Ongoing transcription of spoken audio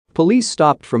Police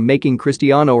stopped from making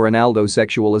Cristiano Ronaldo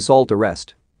sexual assault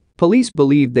arrest. Police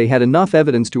believed they had enough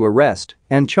evidence to arrest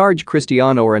and charge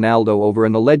Cristiano Ronaldo over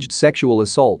an alleged sexual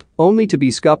assault, only to be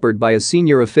scuppered by a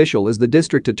senior official as the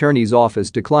district attorney's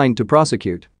office declined to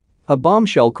prosecute. A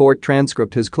bombshell court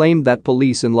transcript has claimed that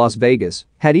police in Las Vegas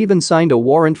had even signed a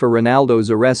warrant for Ronaldo's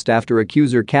arrest after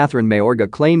accuser Catherine Mayorga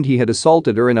claimed he had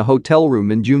assaulted her in a hotel room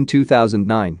in June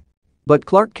 2009. But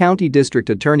Clark County District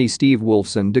Attorney Steve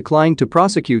Wolfson declined to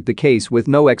prosecute the case with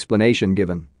no explanation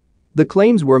given. The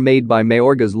claims were made by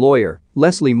Mayorga's lawyer,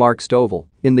 Leslie Mark Stovall,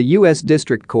 in the U.S.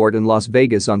 District Court in Las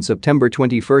Vegas on September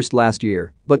 21 last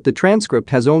year, but the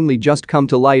transcript has only just come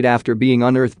to light after being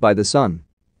unearthed by The Sun.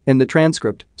 In the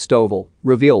transcript, Stovall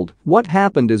revealed, "What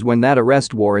happened is when that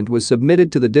arrest warrant was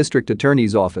submitted to the district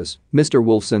attorney's office, Mr.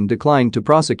 Wolfson declined to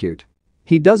prosecute.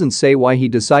 He doesn't say why he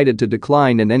decided to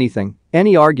decline in anything,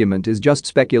 any argument is just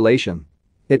speculation.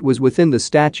 It was within the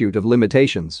statute of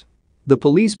limitations." The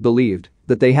police believed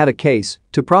that they had a case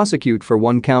to prosecute for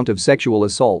one count of sexual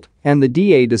assault, and the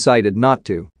DA decided not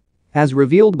to. As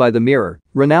revealed by The Mirror,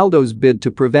 Ronaldo's bid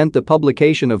to prevent the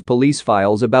publication of police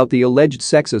files about the alleged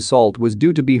sex assault was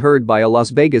due to be heard by a Las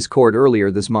Vegas court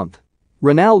earlier this month.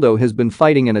 Ronaldo has been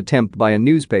fighting an attempt by a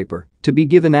newspaper to be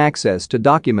given access to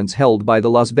documents held by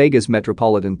the Las Vegas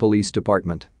Metropolitan Police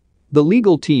Department. The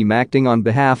legal team acting on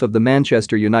behalf of the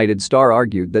Manchester United star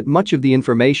argued that much of the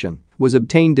information was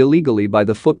obtained illegally by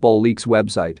the Football Leaks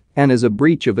website and is a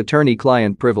breach of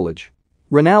attorney-client privilege.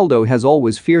 Ronaldo has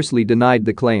always fiercely denied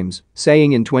the claims,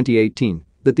 saying in 2018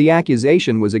 that the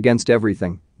accusation was against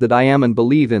everything that I am and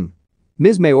believe in.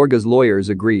 Ms. Mayorga's lawyers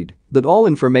agreed that all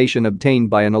information obtained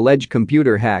by an alleged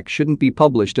computer hack shouldn't be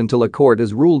published until a court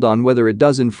has ruled on whether it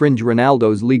does infringe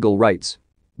Ronaldo's legal rights.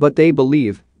 But they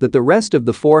believe that the rest of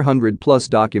the 400-plus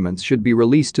documents should be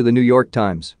released to the New York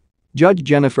Times. Judge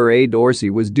Jennifer A. Dorsey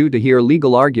was due to hear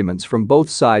legal arguments from both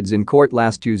sides in court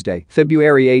last Tuesday,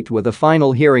 February 8, with a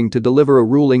final hearing to deliver a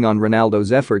ruling on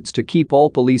Ronaldo's efforts to keep all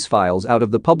police files out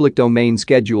of the public domain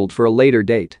scheduled for a later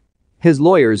date. His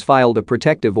lawyers filed a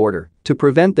protective order to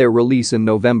prevent their release in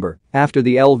November after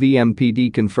the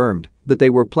LVMPD confirmed that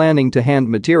they were planning to hand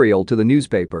material to the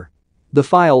newspaper. The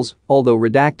files, although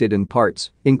redacted in parts,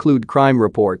 include crime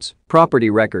reports, property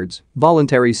records,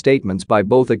 voluntary statements by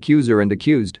both accuser and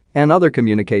accused, and other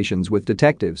communications with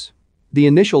detectives. The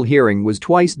initial hearing was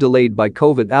twice delayed by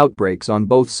COVID outbreaks on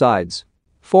both sides.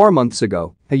 4 months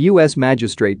ago, a U.S.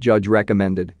 magistrate judge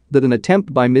recommended that an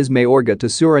attempt by Ms. Mayorga to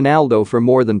sue Ronaldo for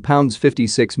more than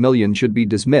 £56 million should be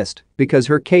dismissed because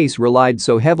her case relied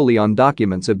so heavily on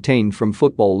documents obtained from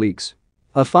Football Leaks.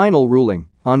 A final ruling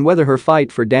on whether her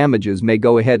fight for damages may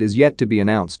go ahead is yet to be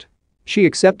announced. She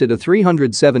accepted a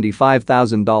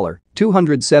 $375,000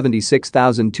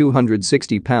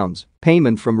 £276,260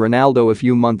 payment from Ronaldo a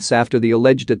few months after the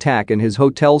alleged attack in his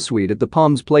hotel suite at the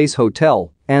Palms Place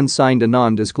Hotel and signed a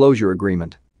non-disclosure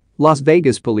agreement. Las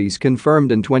Vegas police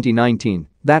confirmed in 2019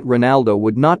 that Ronaldo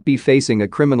would not be facing a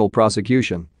criminal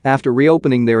prosecution after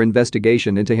reopening their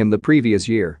investigation into him the previous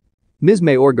year. Ms.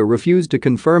 Mayorga refused to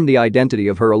confirm the identity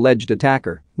of her alleged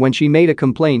attacker when she made a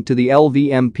complaint to the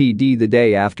LVMPD the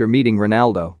day after meeting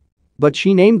Ronaldo. But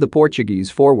she named the Portuguese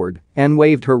forward and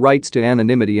waived her rights to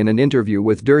anonymity in an interview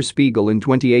with Der Spiegel in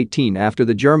 2018 after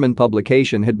the German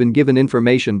publication had been given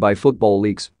information by Football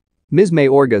Leaks. Ms.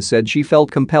 Mayorga said she felt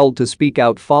compelled to speak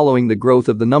out following the growth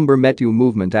of the Number Me Too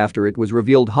movement after it was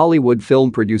revealed Hollywood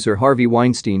film producer Harvey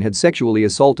Weinstein had sexually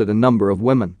assaulted a number of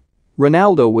women.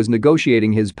 Ronaldo was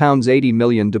negotiating his £80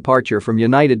 million departure from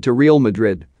United to Real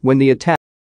Madrid when the attack